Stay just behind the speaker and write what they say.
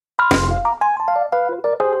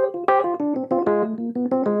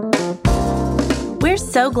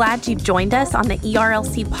so glad you've joined us on the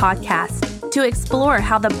ERLC podcast to explore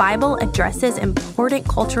how the Bible addresses important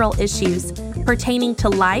cultural issues pertaining to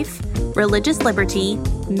life, religious liberty,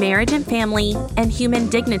 marriage and family, and human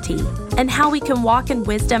dignity, and how we can walk in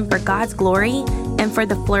wisdom for God's glory and for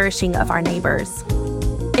the flourishing of our neighbors.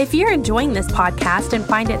 If you're enjoying this podcast and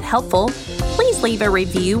find it helpful, please leave a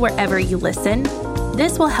review wherever you listen.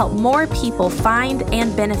 This will help more people find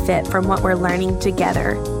and benefit from what we're learning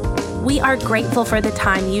together. We are grateful for the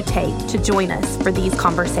time you take to join us for these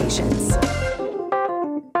conversations.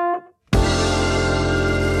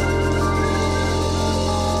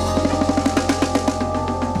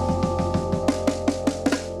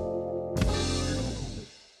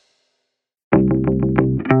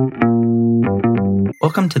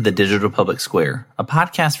 Welcome to the Digital Public Square, a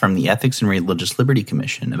podcast from the Ethics and Religious Liberty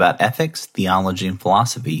Commission about ethics, theology, and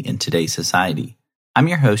philosophy in today's society. I'm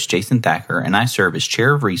your host, Jason Thacker, and I serve as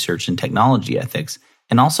Chair of Research and Technology Ethics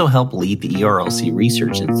and also help lead the ERLC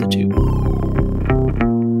Research Institute.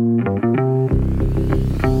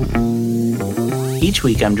 Each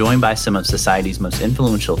week, I'm joined by some of society's most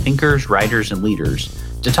influential thinkers, writers, and leaders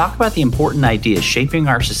to talk about the important ideas shaping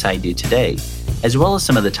our society today, as well as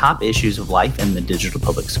some of the top issues of life in the digital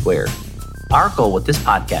public square. Our goal with this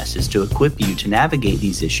podcast is to equip you to navigate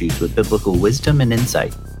these issues with biblical wisdom and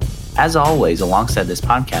insight. As always, alongside this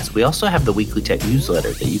podcast, we also have the weekly tech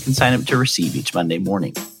newsletter that you can sign up to receive each Monday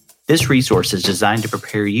morning. This resource is designed to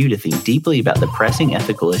prepare you to think deeply about the pressing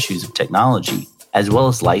ethical issues of technology, as well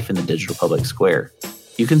as life in the digital public square.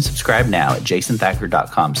 You can subscribe now at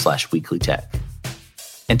jasonthacker.com/weeklytech.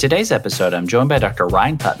 In today's episode, I'm joined by Dr.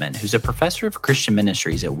 Ryan Putman, who's a professor of Christian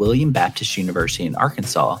ministries at William Baptist University in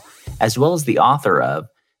Arkansas, as well as the author of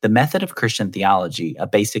The Method of Christian Theology, A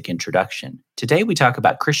Basic Introduction. Today, we talk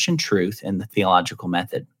about Christian truth and the theological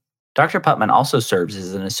method. Dr. Putman also serves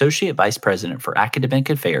as an Associate Vice President for Academic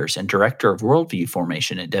Affairs and Director of Worldview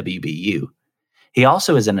Formation at WBU. He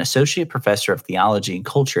also is an Associate Professor of Theology and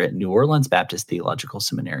Culture at New Orleans Baptist Theological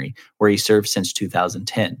Seminary, where he served since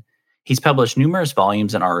 2010. He's published numerous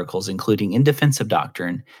volumes and articles, including In Defense of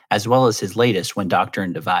Doctrine, as well as his latest, When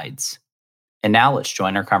Doctrine Divides. And now let's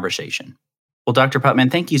join our conversation. Well, Dr.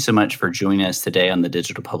 Putman, thank you so much for joining us today on the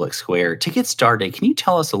Digital Public Square. To get started, can you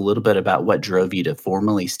tell us a little bit about what drove you to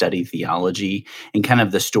formally study theology and kind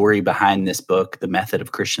of the story behind this book, The Method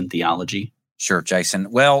of Christian Theology? Sure,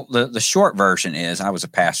 Jason. Well, the short version is I was a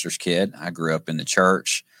pastor's kid. I grew up in the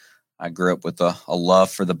church. I grew up with a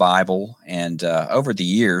love for the Bible, and over the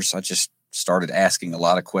years, I just started asking a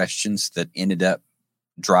lot of questions that ended up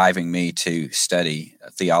driving me to study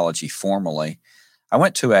theology formally. I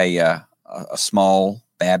went to a small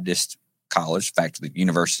Baptist college, in fact, the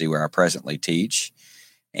university where I presently teach,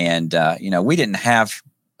 and we didn't have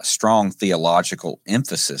a strong theological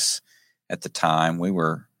emphasis at the time. We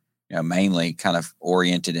were mainly kind of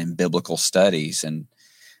oriented in biblical studies, and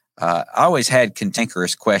I always had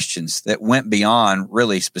cantankerous questions that went beyond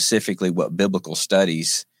really specifically what biblical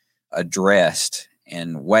studies addressed,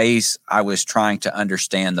 and ways I was trying to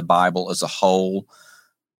understand the Bible as a whole,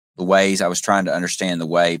 the ways I was trying to understand the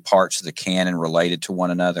way parts of the canon related to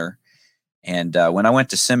one another. And when I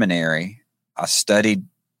went to seminary, I studied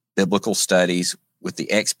biblical studies with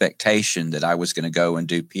the expectation that I was going to go and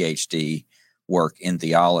do PhD work in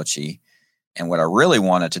theology. And what I really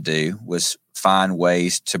wanted to do was find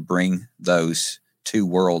ways to bring those two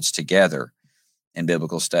worlds together in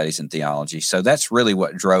biblical studies and theology. So that's really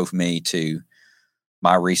what drove me to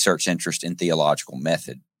my research interest in theological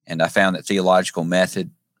method. And I found that theological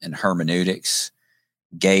method and hermeneutics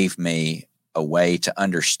gave me a way to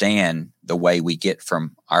understand the way we get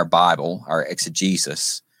from our Bible, our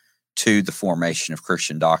exegesis, to the formation of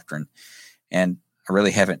Christian doctrine. And I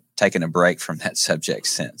really haven't taken a break from that subject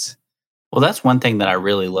since. Well, that's one thing that I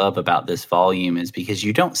really love about this volume is because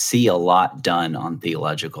you don't see a lot done on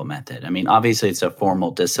theological method. I mean, obviously, it's a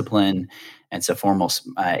formal discipline. It's a formal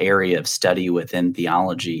area of study within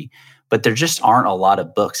theology. But there just aren't a lot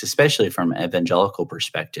of books, especially from an evangelical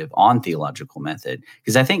perspective, on theological method.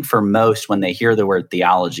 Because I think for most, when they hear the word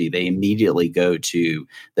theology, they immediately go to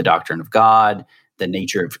the doctrine of God, the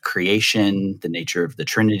nature of creation, the nature of the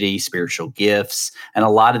Trinity, spiritual gifts, and a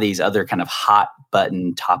lot of these other kind of hot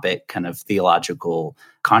button topic kind of theological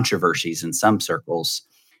controversies in some circles.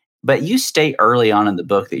 But you state early on in the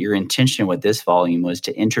book that your intention with this volume was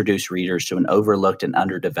to introduce readers to an overlooked and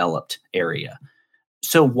underdeveloped area.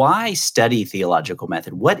 So why study theological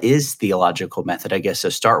method? What is theological method, I guess,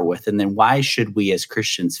 to start with? And then why should we as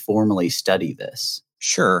Christians formally study this?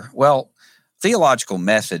 Sure. Well, theological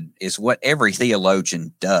method is what every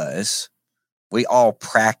theologian does. We all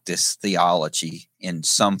practice theology in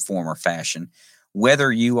some form or fashion.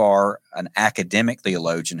 whether you are an academic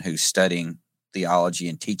theologian who's studying theology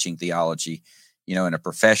and teaching theology, in a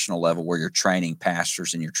professional level where you're training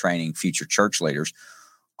pastors and you're training future church leaders,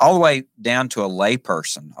 all the way down to a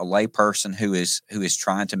layperson who is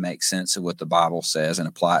trying to make sense of what the Bible says and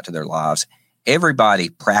apply it to their lives. Everybody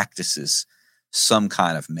practices some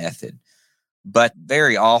kind of method, but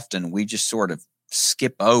very often we just sort of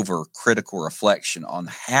skip over critical reflection on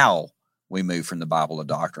how we move from the Bible to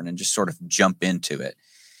doctrine and just sort of jump into it.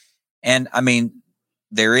 And I mean,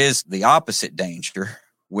 there is the opposite danger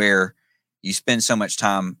where you spend so much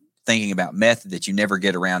time thinking about method that you never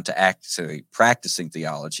get around to actually practicing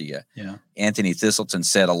theology. Anthony Thistleton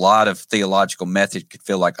said a lot of theological method could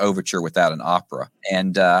feel like overture without an opera.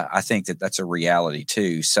 And I think that that's a reality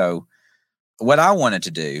too. So what I wanted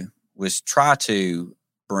to do was try to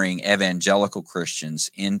bring evangelical Christians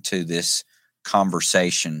into this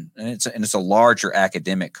conversation. And it's a larger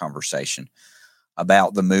academic conversation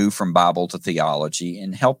about the move from Bible to theology,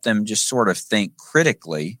 and help them just sort of think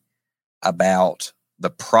critically about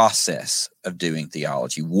the process of doing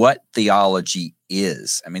theology, what theology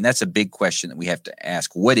is. I mean, that's a big question that we have to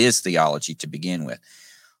ask. What is theology to begin with?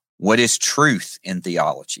 What is truth in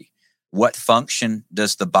theology? What function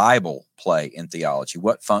does the Bible play in theology?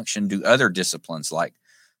 What function do other disciplines like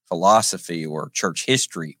philosophy or church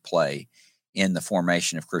history play in the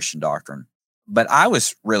formation of Christian doctrine? But I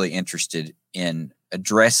was really interested in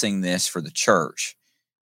addressing this for the church,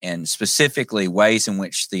 and specifically ways in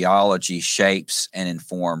which theology shapes and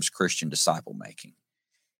informs Christian disciple making.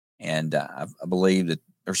 And I believe that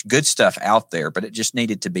there's good stuff out there, but it just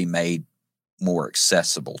needed to be made more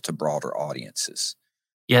accessible to broader audiences.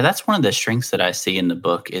 Yeah, that's one of the strengths that I see in the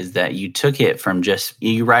book, is that you took it from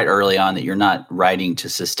you write early on that you're not writing to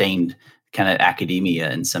sustain kind of academia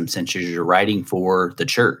in some sense. You're writing for the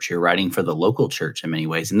church. You're writing for the local church in many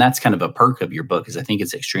ways. And that's kind of a perk of your book, is I think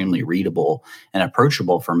it's extremely readable and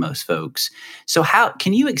approachable for most folks. So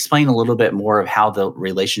can you explain a little bit more of how the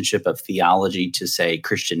relationship of theology to, say,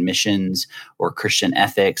 Christian missions or Christian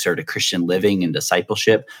ethics or to Christian living and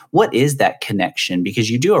discipleship? What is that connection? Because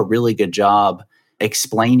you do a really good job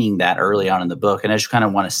explaining that early on in the book. And I just kind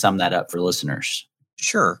of want to sum that up for listeners.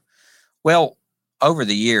 Sure. Well, over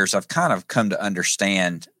the years, I've kind of come to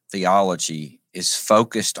understand theology is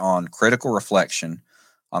focused on critical reflection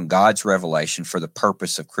on God's revelation for the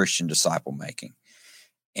purpose of Christian disciple making.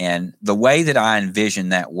 And the way that I envision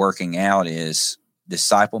that working out is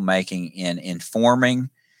disciple making in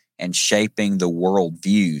informing and shaping the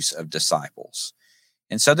worldviews of disciples.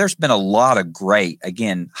 And so there's been a lot of great,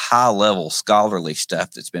 again, high-level scholarly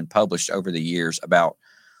stuff that's been published over the years about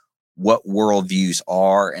what worldviews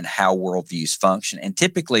are and how worldviews function. And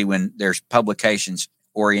typically when there's publications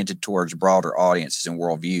oriented towards broader audiences and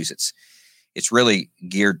worldviews, it's really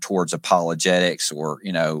geared towards apologetics or,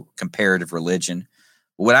 comparative religion.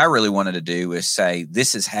 What I really wanted to do is say,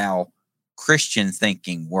 this is how Christian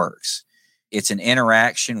thinking works. It's an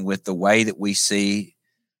interaction with the way that we see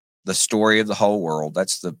the story of the whole world.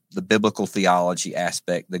 That's the biblical theology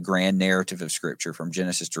aspect, the grand narrative of Scripture from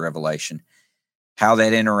Genesis to Revelation. How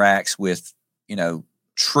that interacts with,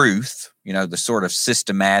 truth, the sort of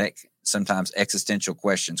systematic, sometimes existential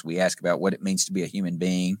questions we ask about what it means to be a human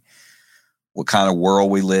being, what kind of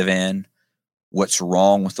world we live in, what's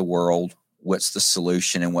wrong with the world, what's the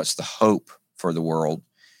solution, and what's the hope for the world.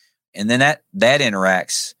 And then that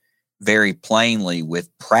interacts very plainly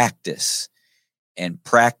with practice. And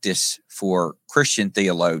practice for Christian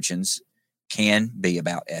theologians can be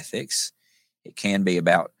about ethics. It can be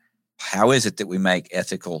about how is it that we make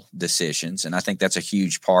ethical decisions? And I think that's a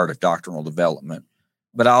huge part of doctrinal development.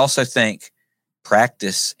 But I also think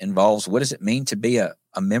practice involves, what does it mean to be a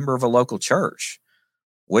member of a local church?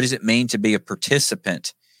 What does it mean to be a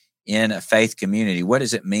participant in a faith community? What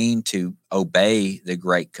does it mean to obey the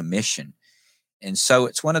Great Commission? And so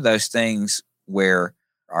it's one of those things where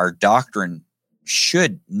our doctrine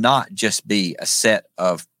should not just be a set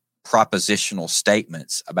of propositional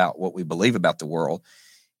statements about what we believe about the world.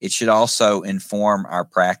 It should also inform our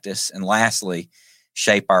practice. And lastly,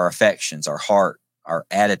 shape our affections, our heart, our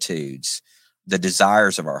attitudes, the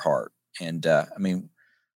desires of our heart. And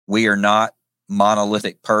we are not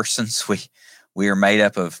monolithic persons. We are made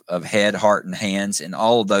up of head, heart, and hands. And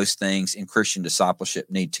all of those things in Christian discipleship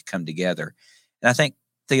need to come together. And I think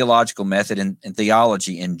theological method and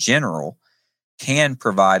theology in general can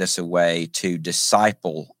provide us a way to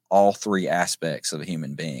disciple all three aspects of a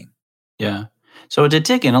human being. Yeah. So to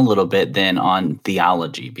dig in a little bit then on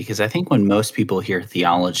theology, because I think when most people hear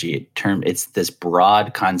theology, it's this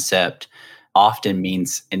broad concept often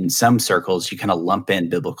means in some circles, you kind of lump in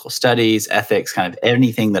biblical studies, ethics, kind of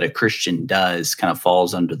anything that a Christian does kind of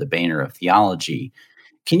falls under the banner of theology.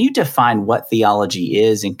 Can you define what theology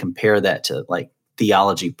is and compare that to like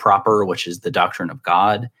theology proper, which is the doctrine of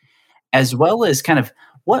God, as well as kind of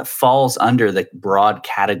what falls under the broad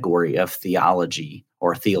category of theology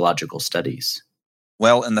or theological studies?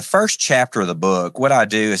 Well, in the first chapter of the book, what I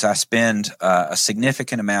do is I spend a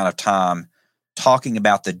significant amount of time talking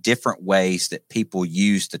about the different ways that people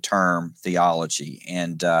use the term theology.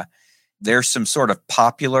 And there's some sort of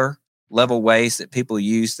popular level ways that people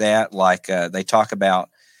use that, like they talk about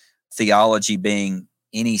theology being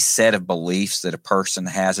any set of beliefs that a person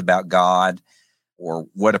has about God or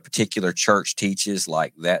what a particular church teaches,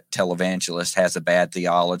 like that televangelist has a bad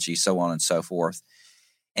theology, so on and so forth.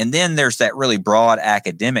 And then there's that really broad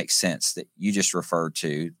academic sense that you just referred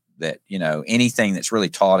to, that, anything that's really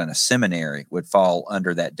taught in a seminary would fall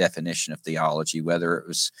under that definition of theology, whether it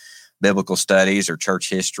was biblical studies or church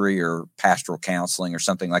history or pastoral counseling or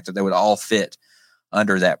something like that. They would all fit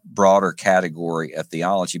under that broader category of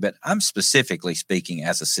theology. But I'm specifically speaking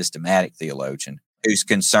as a systematic theologian who's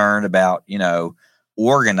concerned about,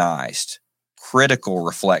 organized, critical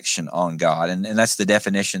reflection on God. And that's the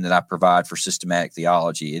definition that I provide for systematic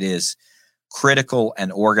theology. It is critical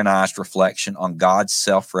and organized reflection on God's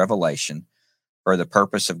self-revelation for the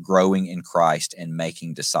purpose of growing in Christ and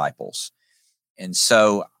making disciples. And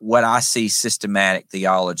so what I see systematic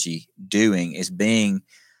theology doing is being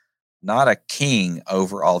not a king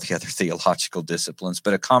over all the other theological disciplines,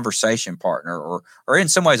 but a conversation partner or in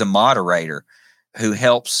some ways a moderator who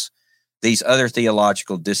helps these other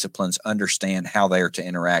theological disciplines understand how they are to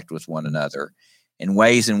interact with one another in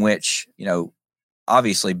ways in which,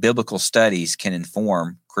 obviously biblical studies can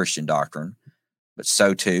inform Christian doctrine, but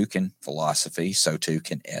so too can philosophy, so too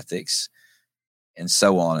can ethics, and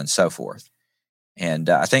so on and so forth. And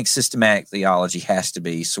I think systematic theology has to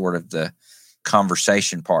be sort of the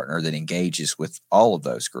conversation partner that engages with all of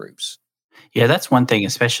those groups. Yeah, that's one thing,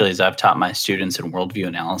 especially as I've taught my students in worldview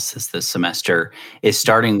analysis this semester, is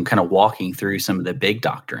starting kind of walking through some of the big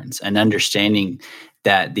doctrines and understanding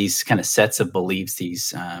that these kind of sets of beliefs,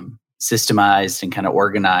 these systemized and kind of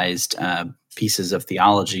organized pieces of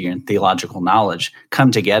theology and theological knowledge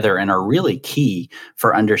come together and are really key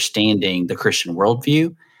for understanding the Christian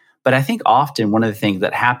worldview. But I think often one of the things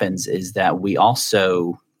that happens is that we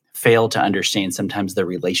also fail to understand sometimes the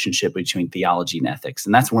relationship between theology and ethics.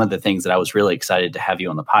 And that's one of the things that I was really excited to have you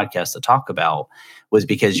on the podcast to talk about, was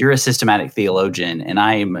because you're a systematic theologian and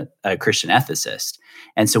I am a Christian ethicist.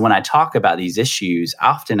 And so when I talk about these issues,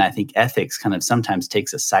 often I think ethics kind of sometimes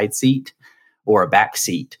takes a side seat or a back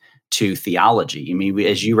seat to theology. I mean,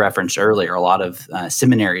 as you referenced earlier, a lot of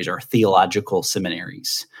seminaries are theological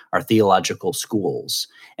seminaries, are theological schools.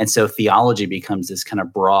 And so theology becomes this kind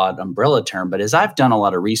of broad umbrella term. But as I've done a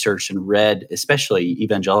lot of research and read, especially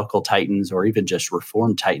evangelical titans or even just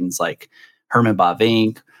Reformed titans like Herman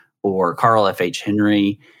Bavinck or Carl F.H.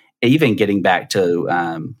 Henry, even getting back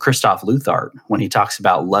to Christoph Leuthard, when he talks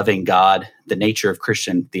about loving God, the nature of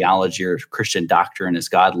Christian theology or Christian doctrine is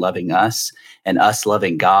God loving us, and us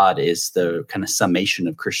loving God is the kind of summation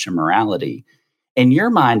of Christian morality. In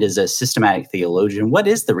your mind as a systematic theologian, what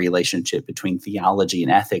is the relationship between theology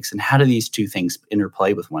and ethics, and how do these two things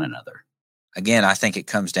interplay with one another? Again, I think it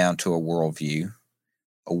comes down to a worldview.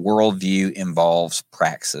 A worldview involves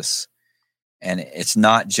praxis. And it's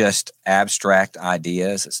not just abstract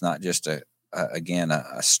ideas. It's not just a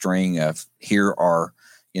string of here are,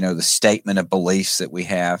 the statement of beliefs that we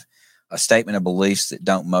have. A statement of beliefs that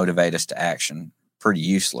don't motivate us to action, pretty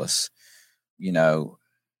useless.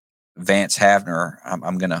 Vance Havner,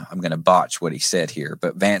 I'm gonna botch what he said here,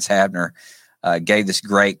 but Vance Havner gave this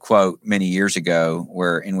great quote many years ago,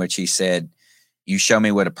 in which he said, "You show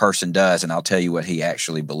me what a person does, and I'll tell you what he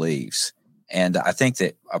actually believes." And I think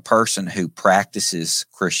that a person who practices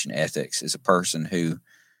Christian ethics is a person who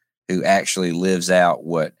actually lives out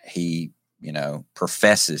what he,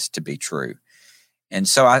 professes to be true. And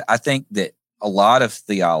so I think that a lot of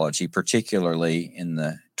theology, particularly in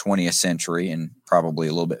the 20th century and probably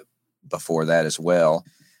a little bit before that as well,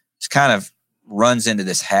 it's kind of runs into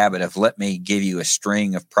this habit of, let me give you a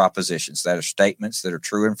string of propositions that are statements that are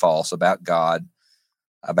true and false about God,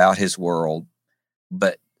 about his world,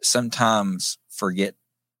 but sometimes forget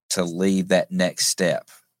to leave that next step.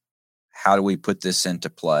 How do we put this into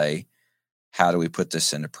play? How do we put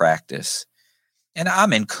this into practice? And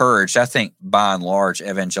I'm encouraged. I think by and large,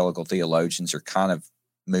 evangelical theologians are kind of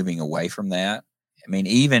moving away from that. I mean,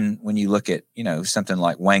 even when you look at, something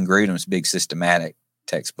like Wayne Grudem's big systematic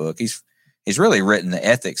textbook, he's really written the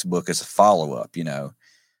ethics book as a follow-up,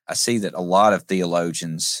 I see that a lot of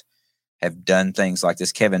theologians have done things like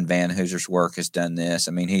this. Kevin Vanhooser's work has done this.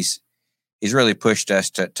 I mean, he's really pushed us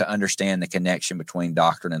to understand the connection between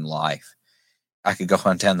doctrine and life. I could go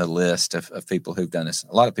on down the list of people who've done this.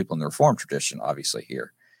 A lot of people in the Reformed tradition, obviously,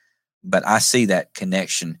 here. But I see that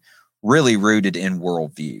connection really rooted in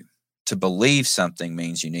worldview. To believe something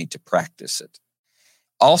means you need to practice it.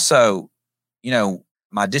 Also,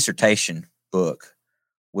 my dissertation book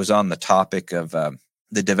was on the topic of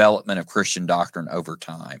the development of Christian doctrine over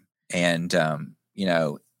time. And,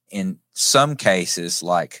 in some cases,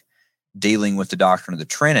 like dealing with the doctrine of the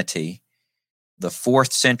Trinity, the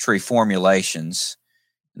 4th century formulations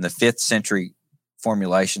and the 5th century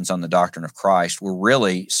formulations on the doctrine of Christ were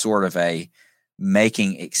really sort of a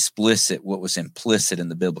making explicit what was implicit in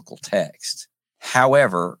the biblical text.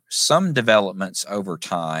 However, some developments over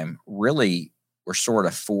time really were sort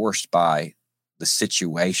of forced by the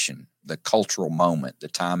situation, the cultural moment, the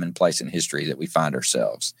time and place in history that we find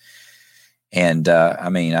ourselves. And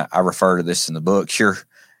I refer to this in the book.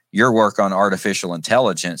 Your work on artificial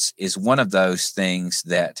intelligence is one of those things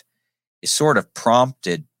that is sort of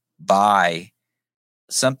prompted by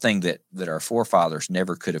something that our forefathers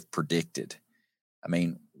never could have predicted. I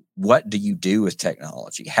mean, what do you do with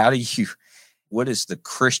technology? What is the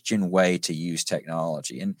Christian way to use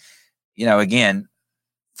technology? And, again,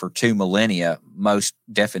 for 2 millennia, most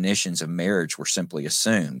definitions of marriage were simply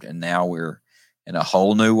assumed. And now we're in a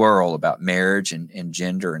whole new world about marriage and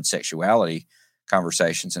gender and sexuality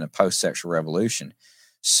conversations in a post-sexual revolution.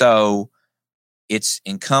 So it's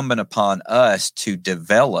incumbent upon us to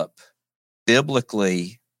develop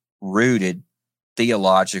biblically rooted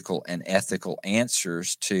theological and ethical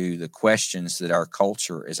answers to the questions that our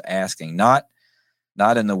culture is asking, not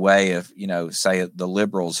in the way of, say the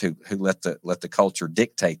liberals who let the culture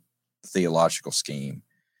dictate the theological scheme,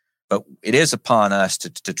 but it is upon us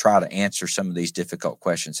to try to answer some of these difficult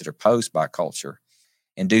questions that are posed by culture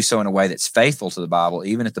and do so in a way that's faithful to the Bible,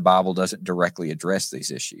 even if the Bible doesn't directly address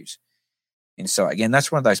these issues. And so, again,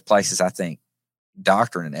 that's one of those places I think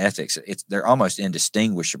doctrine and ethics, they're almost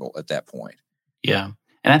indistinguishable at that point. Yeah.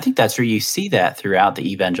 And I think that's where you see that throughout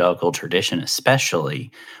the evangelical tradition,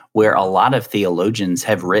 especially where a lot of theologians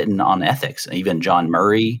have written on ethics. Even John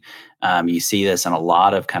Murray, you see this in a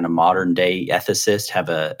lot of kind of modern day ethicists have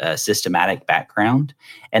a systematic background.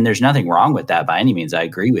 And there's nothing wrong with that by any means. I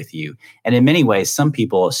agree with you. And in many ways, some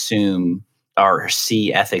people assume or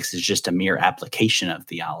see ethics as just a mere application of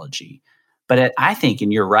theology. But I think,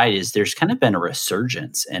 and you're right, is there's kind of been a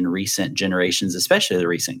resurgence in recent generations, especially the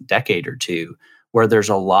recent decade or two, where there's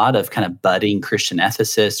a lot of kind of budding Christian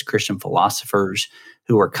ethicists, Christian philosophers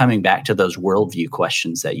who are coming back to those worldview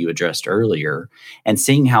questions that you addressed earlier and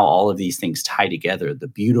seeing how all of these things tie together, the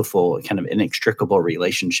beautiful kind of inextricable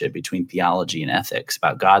relationship between theology and ethics,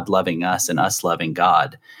 about God loving us and us loving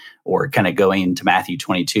God, or kind of going into Matthew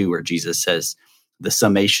 22 where Jesus says, the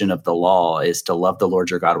summation of the law is to love the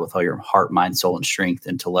Lord your God with all your heart, mind, soul, and strength,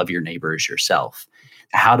 and to love your neighbor as yourself.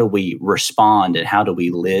 How do we respond and how do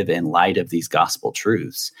we live in light of these gospel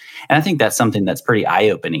truths? And I think that's something that's pretty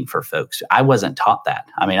eye-opening for folks. I wasn't taught that.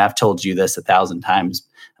 I mean, I've told you this 1,000 times,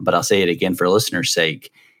 but I'll say it again for listeners'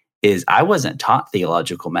 sake, is I wasn't taught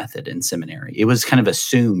theological method in seminary. It was kind of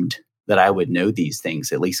assumed that I would know these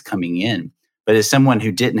things, at least coming in. But as someone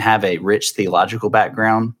who didn't have a rich theological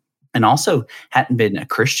background, and also hadn't been a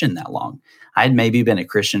Christian that long. I had maybe been a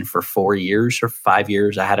Christian for 4 years or 5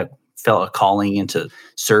 years. I felt a calling into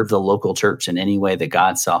serve the local church in any way that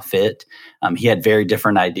God saw fit. He had very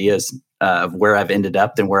different ideas of where I've ended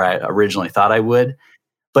up than where I originally thought I would.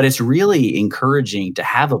 But it's really encouraging to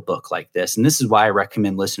have a book like this. And this is why I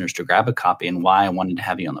recommend listeners to grab a copy and why I wanted to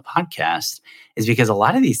have you on the podcast, is because a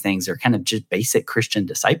lot of these things are kind of just basic Christian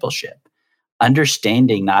discipleship,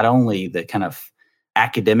 understanding not only the kind of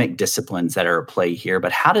academic disciplines that are at play here,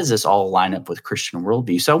 but how does this all line up with Christian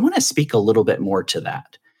worldview? So I want to speak a little bit more to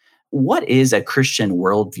that. What is a Christian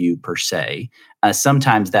worldview per se?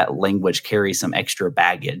 Sometimes that language carries some extra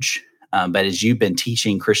baggage, but as you've been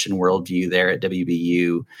teaching Christian worldview there at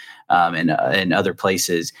WBU and other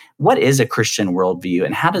places, what is a Christian worldview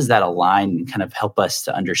and how does that align and kind of help us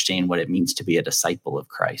to understand what it means to be a disciple of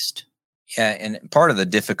Christ? Yeah, and part of the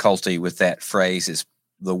difficulty with that phrase is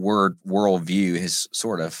the word worldview has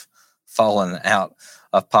sort of fallen out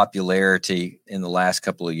of popularity in the last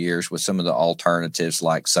couple of years with some of the alternatives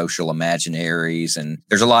like social imaginaries. And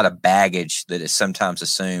there's a lot of baggage that is sometimes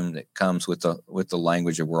assumed that comes with the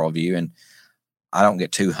language of worldview. And I don't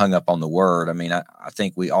get too hung up on the word. I mean, I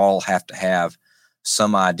think we all have to have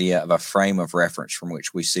some idea of a frame of reference from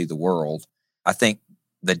which we see the world. I think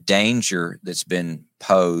the danger that's been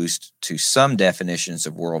posed to some definitions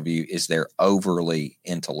of worldview is they're overly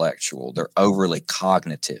intellectual, they're overly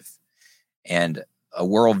cognitive. And a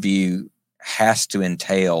worldview has to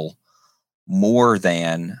entail more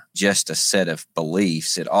than just a set of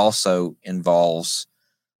beliefs. It also involves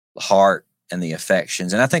the heart and the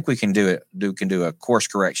affections. And I think we can do a course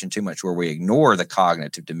correction too much where we ignore the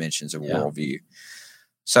cognitive dimensions of worldview.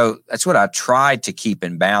 So that's what I tried to keep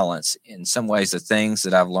in balance. In some ways, the things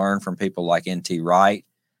that I've learned from people like N.T. Wright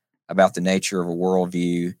about the nature of a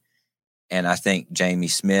worldview, and I think Jamie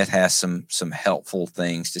Smith has some helpful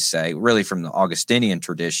things to say, really from the Augustinian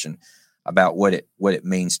tradition, about what it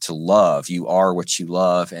means to love. You are what you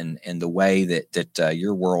love, and the way that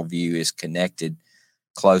your worldview is connected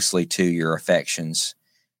closely to your affections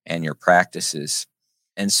and your practices.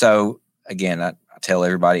 And so, again, I tell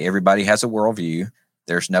everybody has a worldview.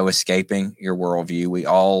 There's no escaping your worldview. We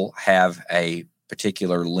all have a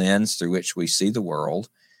particular lens through which we see the world.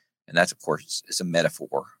 And that, of course, is a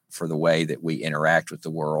metaphor for the way that we interact with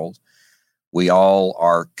the world. We all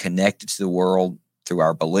are connected to the world through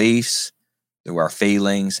our beliefs, through our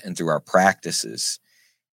feelings, and through our practices.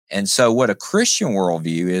 And so what a Christian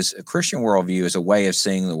worldview is a way of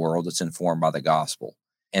seeing the world that's informed by the gospel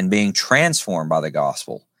and being transformed by the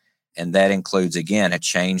gospel. And that includes, again, a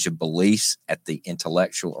change of beliefs at the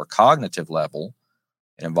intellectual or cognitive level.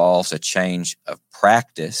 It involves a change of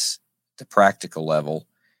practice at the practical level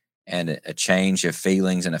and a change of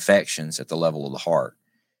feelings and affections at the level of the heart.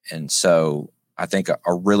 And so I think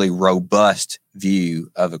a really robust view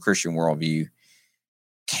of a Christian worldview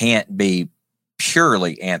can't be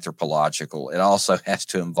purely anthropological. It also has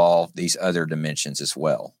to involve these other dimensions as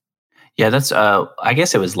well. Yeah, that's, I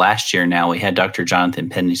guess it was last year now, we had Dr. Jonathan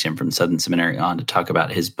Pennington from Southern Seminary on to talk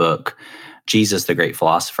about his book, Jesus the Great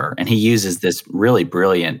Philosopher. And he uses this really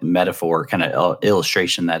brilliant metaphor, kind of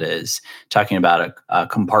illustration that is, talking about a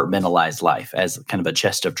compartmentalized life as kind of a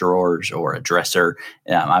chest of drawers or a dresser.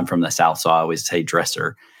 I'm from the South, so I always say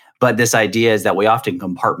dresser. But this idea is that we often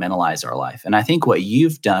compartmentalize our life. And I think what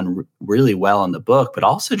you've done really well in the book, but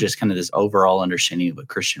also just kind of this overall understanding of a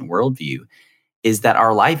Christian worldview, is that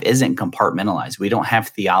our life isn't compartmentalized. We don't have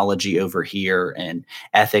theology over here and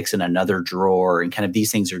ethics in another drawer, and kind of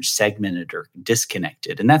these things are segmented or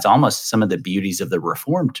disconnected. And that's almost some of the beauties of the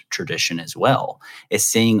Reformed tradition as well, is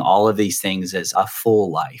seeing all of these things as a full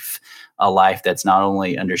life, a life that's not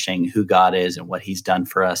only understanding who God is and what he's done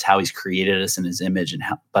for us, how he's created us in his image, and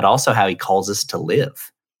but also how he calls us to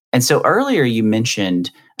live. And so earlier you mentioned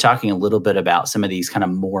talking a little bit about some of these kind of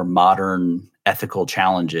more modern ethical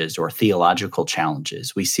challenges or theological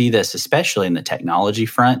challenges. We see this especially in the technology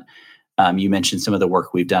front. You mentioned some of the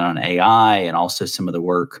work we've done on AI and also some of the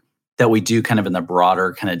work that we do kind of in the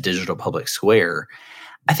broader kind of digital public square.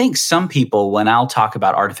 I think some people, when I'll talk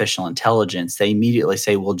about artificial intelligence, they immediately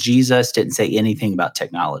say, well, Jesus didn't say anything about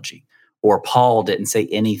technology, or Paul didn't say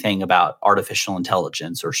anything about artificial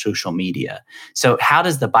intelligence or social media. So how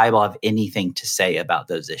does the Bible have anything to say about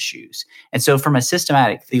those issues? And so from a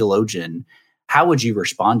systematic theologian, how would you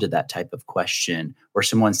respond to that type of question where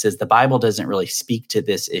someone says the Bible doesn't really speak to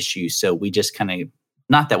this issue, so we just kind of,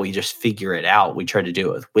 not that we just figure it out, we try to do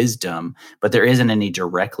it with wisdom, but there isn't any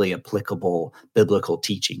directly applicable biblical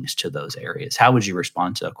teachings to those areas? How would you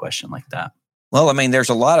respond to a question like that? Well, I mean, there's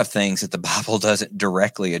a lot of things that the Bible doesn't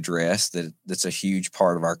directly address that's a huge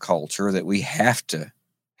part of our culture that we have to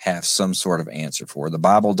have some sort of answer for. The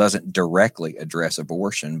Bible doesn't directly address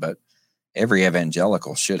abortion, but every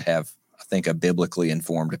evangelical should have, I think, a biblically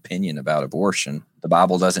informed opinion about abortion. The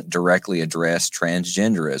Bible doesn't directly address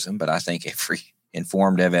transgenderism, but I think every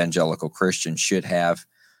informed evangelical Christian should have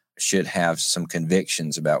some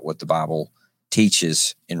convictions about what the Bible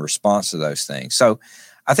teaches in response to those things. So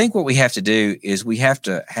I think what we have to do is we have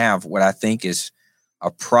to have what I think is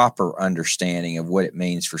a proper understanding of what it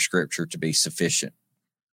means for Scripture to be sufficient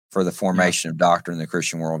for the formation of doctrine in the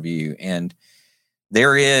Christian worldview. And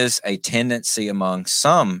there is a tendency among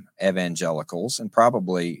some evangelicals, and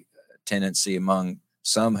probably a tendency among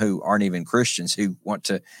some who aren't even Christians, who want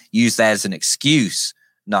to use that as an excuse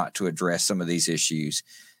not to address some of these issues,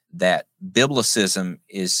 that biblicism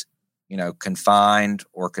is confined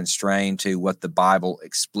or constrained to what the Bible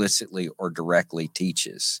explicitly or directly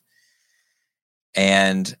teaches.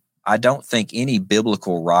 And I don't think any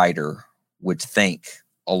biblical writer would think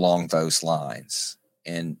along those lines.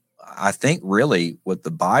 And I think really what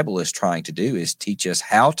the Bible is trying to do is teach us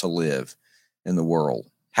how to live in the world,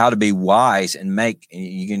 how to be wise and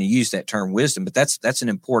you're going to use that term wisdom, but that's an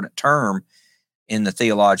important term in the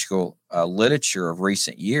theological literature of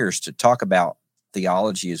recent years to talk about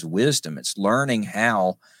theology as wisdom. It's learning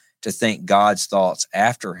how to think God's thoughts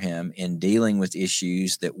after him in dealing with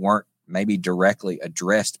issues that weren't maybe directly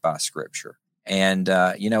addressed by Scripture. And,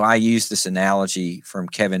 I use this analogy from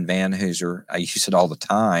Kevin Van Hooser. I use it all the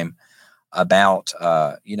time about,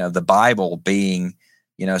 the Bible being,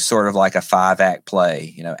 sort of like a 5-act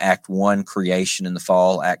play. Act 1, creation in the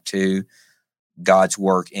fall. Act 2, God's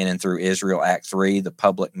work in and through Israel. Act 3, the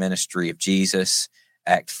public ministry of Jesus.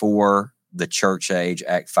 Act 4, the church age.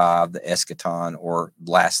 Act 5, the eschaton, or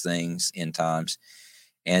last things, end times.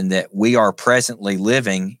 And that we are presently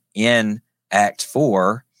living in Act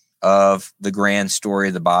 4 of the grand story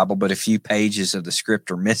of the Bible, but a few pages of the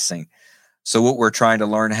script are missing. So what we're trying to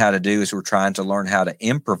learn how to do is we're trying to learn how to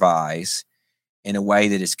improvise in a way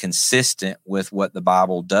that is consistent with what the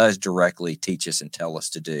Bible does directly teach us and tell us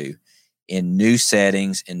to do in new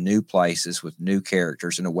settings, in new places, with new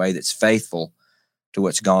characters, in a way that's faithful to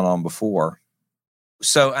what's gone on before.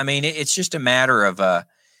 So, it's just a matter of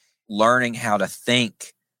learning how to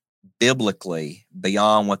think biblically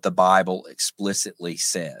beyond what the Bible explicitly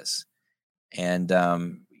says. And,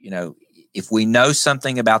 if we know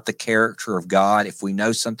something about the character of God, if we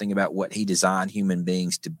know something about what he designed human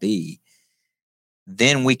beings to be,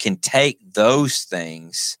 then we can take those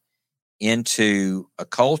things into a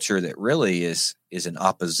culture that really is in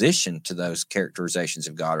opposition to those characterizations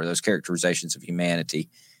of God or those characterizations of humanity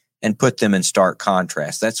and put them in stark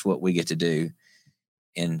contrast. That's what we get to do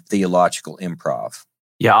in theological improv.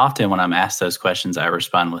 Yeah, often when I'm asked those questions, I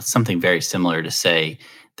respond with something very similar to say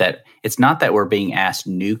that it's not that we're being asked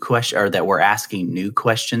new questions or that we're asking new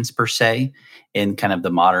questions per se in kind of the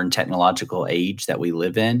modern technological age that we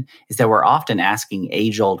live in, is that we're often asking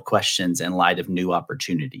age-old questions in light of new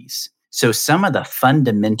opportunities. So some of the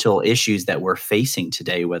fundamental issues that we're facing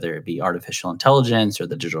today, whether it be artificial intelligence or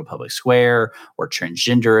the digital public square or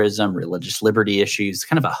transgenderism, religious liberty issues,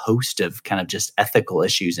 kind of a host of kind of just ethical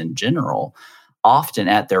issues in general, often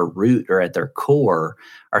at their root or at their core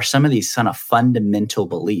are some of these kind of fundamental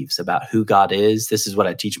beliefs about who God is. This is what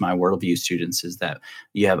I teach my worldview students, is that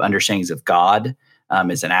you have understandings of God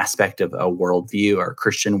as an aspect of a worldview, or a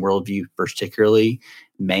Christian worldview particularly,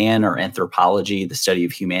 man or anthropology, the study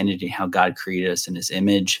of humanity, how God created us in his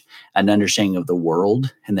image, an understanding of the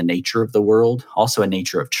world and the nature of the world, also a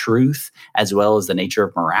nature of truth, as well as the nature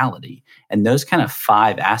of morality. And those kind of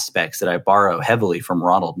 5 aspects that I borrow heavily from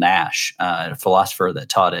Ronald Nash, a philosopher that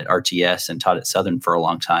taught at RTS and taught at Southern for a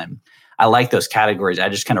long time. I like those categories. I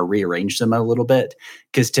just kind of rearrange them a little bit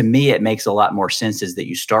because to me, it makes a lot more sense is that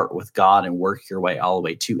you start with God and work your way all the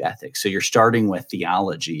way to ethics. So you're starting with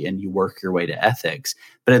theology and you work your way to ethics.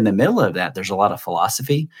 But in the middle of that, there's a lot of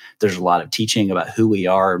philosophy. There's a lot of teaching about who we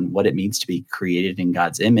are and what it means to be created in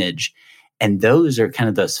God's image. And those are kind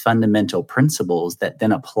of those fundamental principles that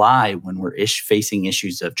then apply when we're facing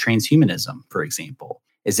issues of transhumanism, for example,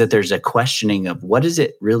 is that there's a questioning of what does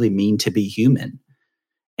it really mean to be human?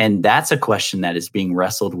 And that's a question that is being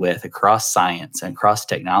wrestled with across science and across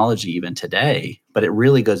technology even today. But it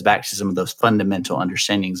really goes back to some of those fundamental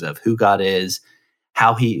understandings of who God is,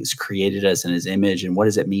 how he's created us in his image, and what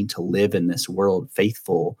does it mean to live in this world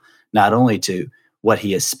faithful, not only to what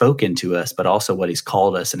he has spoken to us, but also what he's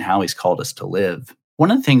called us and how he's called us to live. One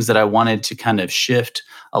of the things that I wanted to kind of shift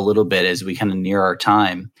a little bit as we kind of near our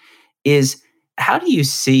time is, how do you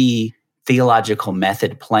see theological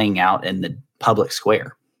method playing out in the public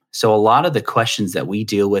square? So a lot of the questions that we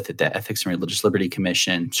deal with at the Ethics and Religious Liberty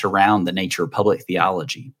Commission surround the nature of public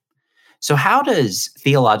theology. So how does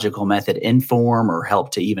theological method inform or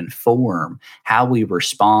help to even form how we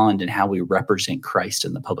respond and how we represent Christ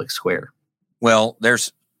in the public square? Well,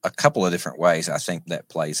 there's a couple of different ways I think that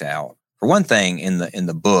plays out. For one thing, in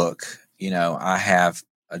the book, I have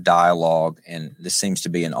a dialogue, and this seems to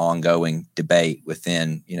be an ongoing debate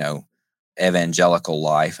within, evangelical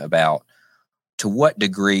life about to what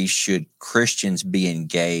degree should Christians be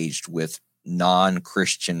engaged with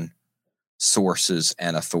non-Christian sources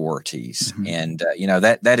and authorities? Mm-hmm. And,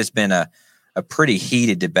 that has been a pretty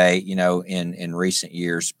heated debate, in recent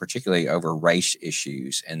years, particularly over race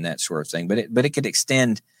issues and that sort of thing. But it could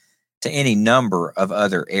extend to any number of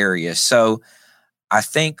other areas. So I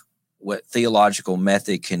think what theological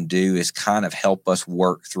method can do is kind of help us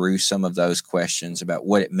work through some of those questions about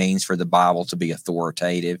what it means for the Bible to be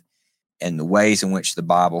authoritative, and the ways in which the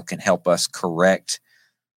Bible can help us correct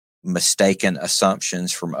mistaken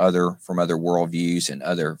assumptions from other worldviews and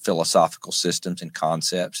other philosophical systems and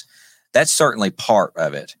concepts. That's certainly part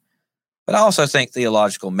of it. But I also think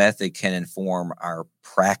theological method can inform our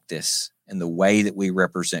practice and the way that we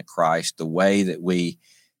represent Christ, the way that we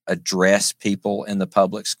address people in the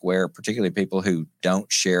public square, particularly people who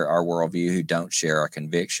don't share our worldview, who don't share our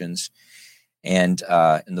convictions. And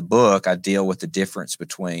in the book, I deal with the difference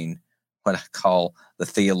between what I call the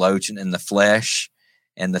theologian in the flesh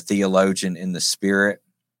and the theologian in the spirit,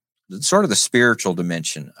 sort of the spiritual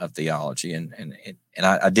dimension of theology. And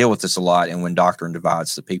I deal with this a lot in When Doctrine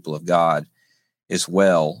Divides the People of God as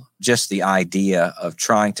well. Just the idea of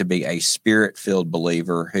trying to be a spirit-filled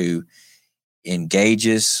believer who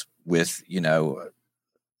engages with,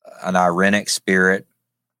 an irenic spirit,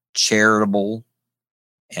 charitable.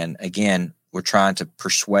 And again, we're trying to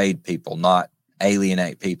persuade people, not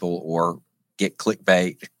alienate people or get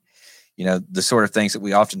clickbait. The sort of things that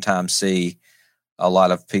we oftentimes see a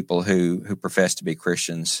lot of people who profess to be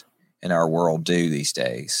Christians in our world do these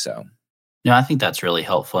days. So, I think that's really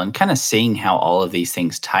helpful. And kind of seeing how all of these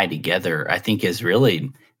things tie together, I think is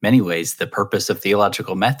really, many ways, the purpose of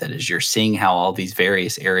theological method. Is you're seeing how all these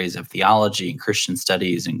various areas of theology and Christian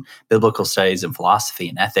studies and biblical studies and philosophy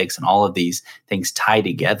and ethics and all of these things tie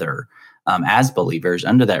together as believers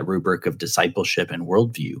under that rubric of discipleship and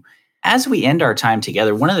worldview. As we end our time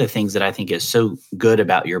together, one of the things that I think is so good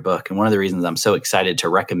about your book, and one of the reasons I'm so excited to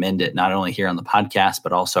recommend it, not only here on the podcast,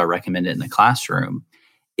 but also I recommend it in the classroom,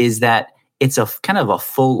 is that it's a kind of a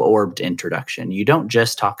full-orbed introduction. You don't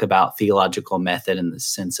just talk about theological method in the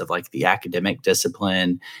sense of like the academic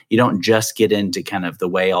discipline. You don't just get into kind of the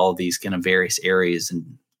way all these kind of various areas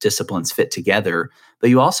and disciplines fit together, but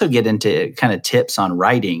you also get into kind of tips on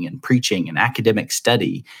writing and preaching and academic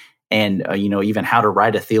study and, even how to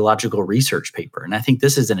write a theological research paper. And I think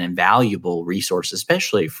this is an invaluable resource,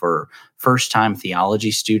 especially for first-time theology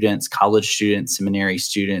students, college students, seminary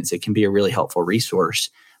students. It can be a really helpful resource.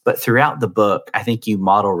 But throughout the book, I think you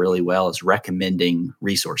model really well as recommending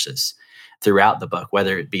resources throughout the book,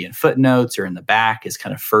 whether it be in footnotes or in the back is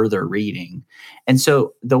kind of further reading. And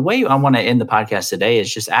so the way I want to end the podcast today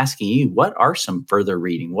is just asking you, what are some further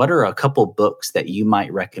reading? What are a couple books that you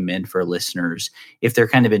might recommend for listeners if they're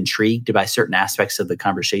kind of intrigued by certain aspects of the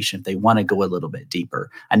conversation, if they want to go a little bit deeper?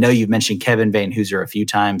 I know you've mentioned Kevin Vanhoozer a few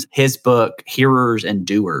times. His book, Hearers and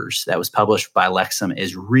Doers, that was published by Lexham,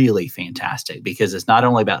 is really fantastic because it's not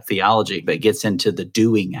only about theology, but it gets into the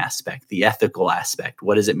doing aspect, the ethical aspect.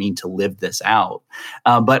 What does it mean to live this out?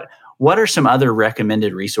 But what are some other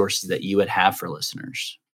recommended resources that you would have for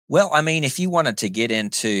listeners? Well, if you wanted to get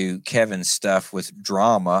into Kevin's stuff with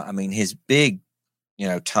drama, his big,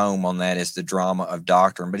 tome on that is The Drama of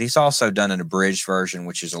Doctrine, but he's also done an abridged version,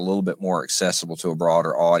 which is a little bit more accessible to a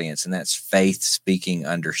broader audience, and that's Faith Speaking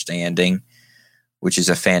Understanding, which is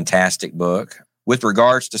a fantastic book. With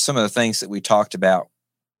regards to some of the things that we talked about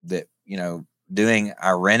that, doing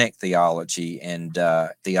irenic theology and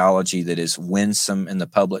theology that is winsome in the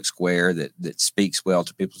public square, that speaks well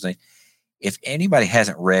to people. If anybody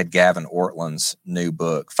hasn't read Gavin Ortland's new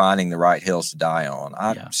book, Finding the Right Hills to Die On,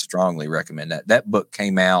 I strongly recommend that. That book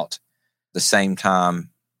came out the same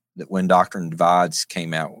time that When Doctrine Divides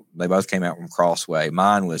came out. They both came out from Crossway.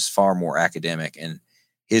 Mine was far more academic, and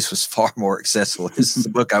his was far more accessible. This is a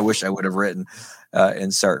book I wish I would have written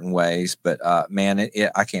in certain ways. But I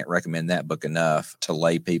can't recommend that book enough to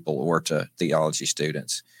lay people or to theology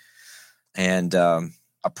students. And a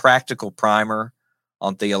practical primer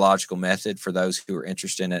on theological method for those who are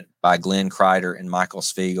interested in it by Glenn Kreider and Michael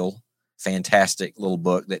Spiegel. Fantastic little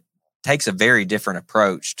book that takes a very different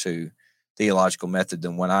approach to theological method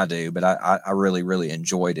than what I do, but I really, really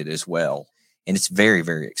enjoyed it as well. And it's very,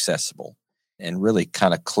 very accessible and really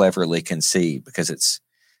kind of cleverly conceived because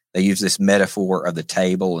they use this metaphor of the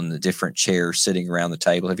table and the different chairs sitting around the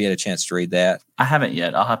table. Have you had a chance to read that? I haven't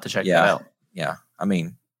yet. I'll have to check that out. Yeah.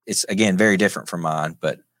 It's, again, very different from mine,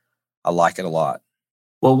 but I like it a lot.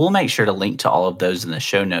 Well, we'll make sure to link to all of those in the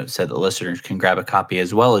show notes so that listeners can grab a copy,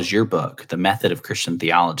 as well as your book, The Method of Christian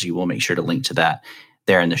Theology. We'll make sure to link to that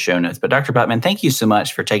there in the show notes. But Dr. Buttman, thank you so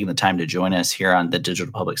much for taking the time to join us here on the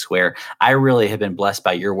Digital Public Square. I really have been blessed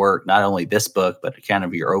by your work, not only this book, but kind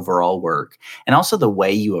of your overall work, and also the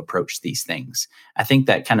way you approach these things. I think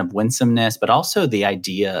that kind of winsomeness, but also the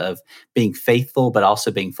idea of being faithful, but also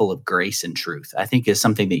being full of grace and truth, I think is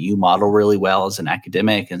something that you model really well as an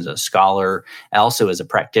academic, as a scholar, also as a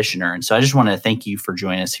practitioner. And so I just want to thank you for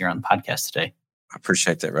joining us here on the podcast today. I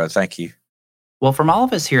appreciate that, brother. Thank you. Well, from all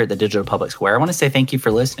of us here at the Digital Public Square, I want to say thank you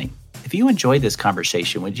for listening. If you enjoyed this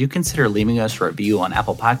conversation, would you consider leaving us a review on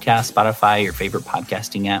Apple Podcasts, Spotify, your favorite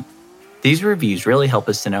podcasting app? These reviews really help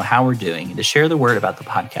us to know how we're doing and to share the word about the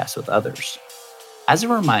podcast with others. As a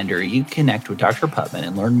reminder, you can connect with Dr. Putman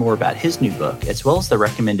and learn more about his new book, as well as the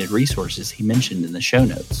recommended resources he mentioned in the show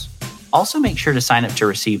notes. Also, make sure to sign up to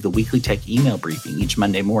receive the weekly tech email briefing each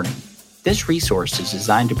Monday morning. This resource is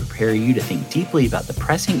designed to prepare you to think deeply about the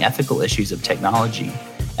pressing ethical issues of technology,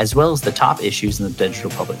 as well as the top issues in the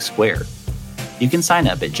digital public square. You can sign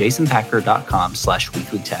up at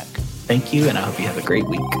jasonpacker.com/weeklytech. Thank you, and I hope you have a great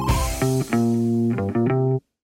week.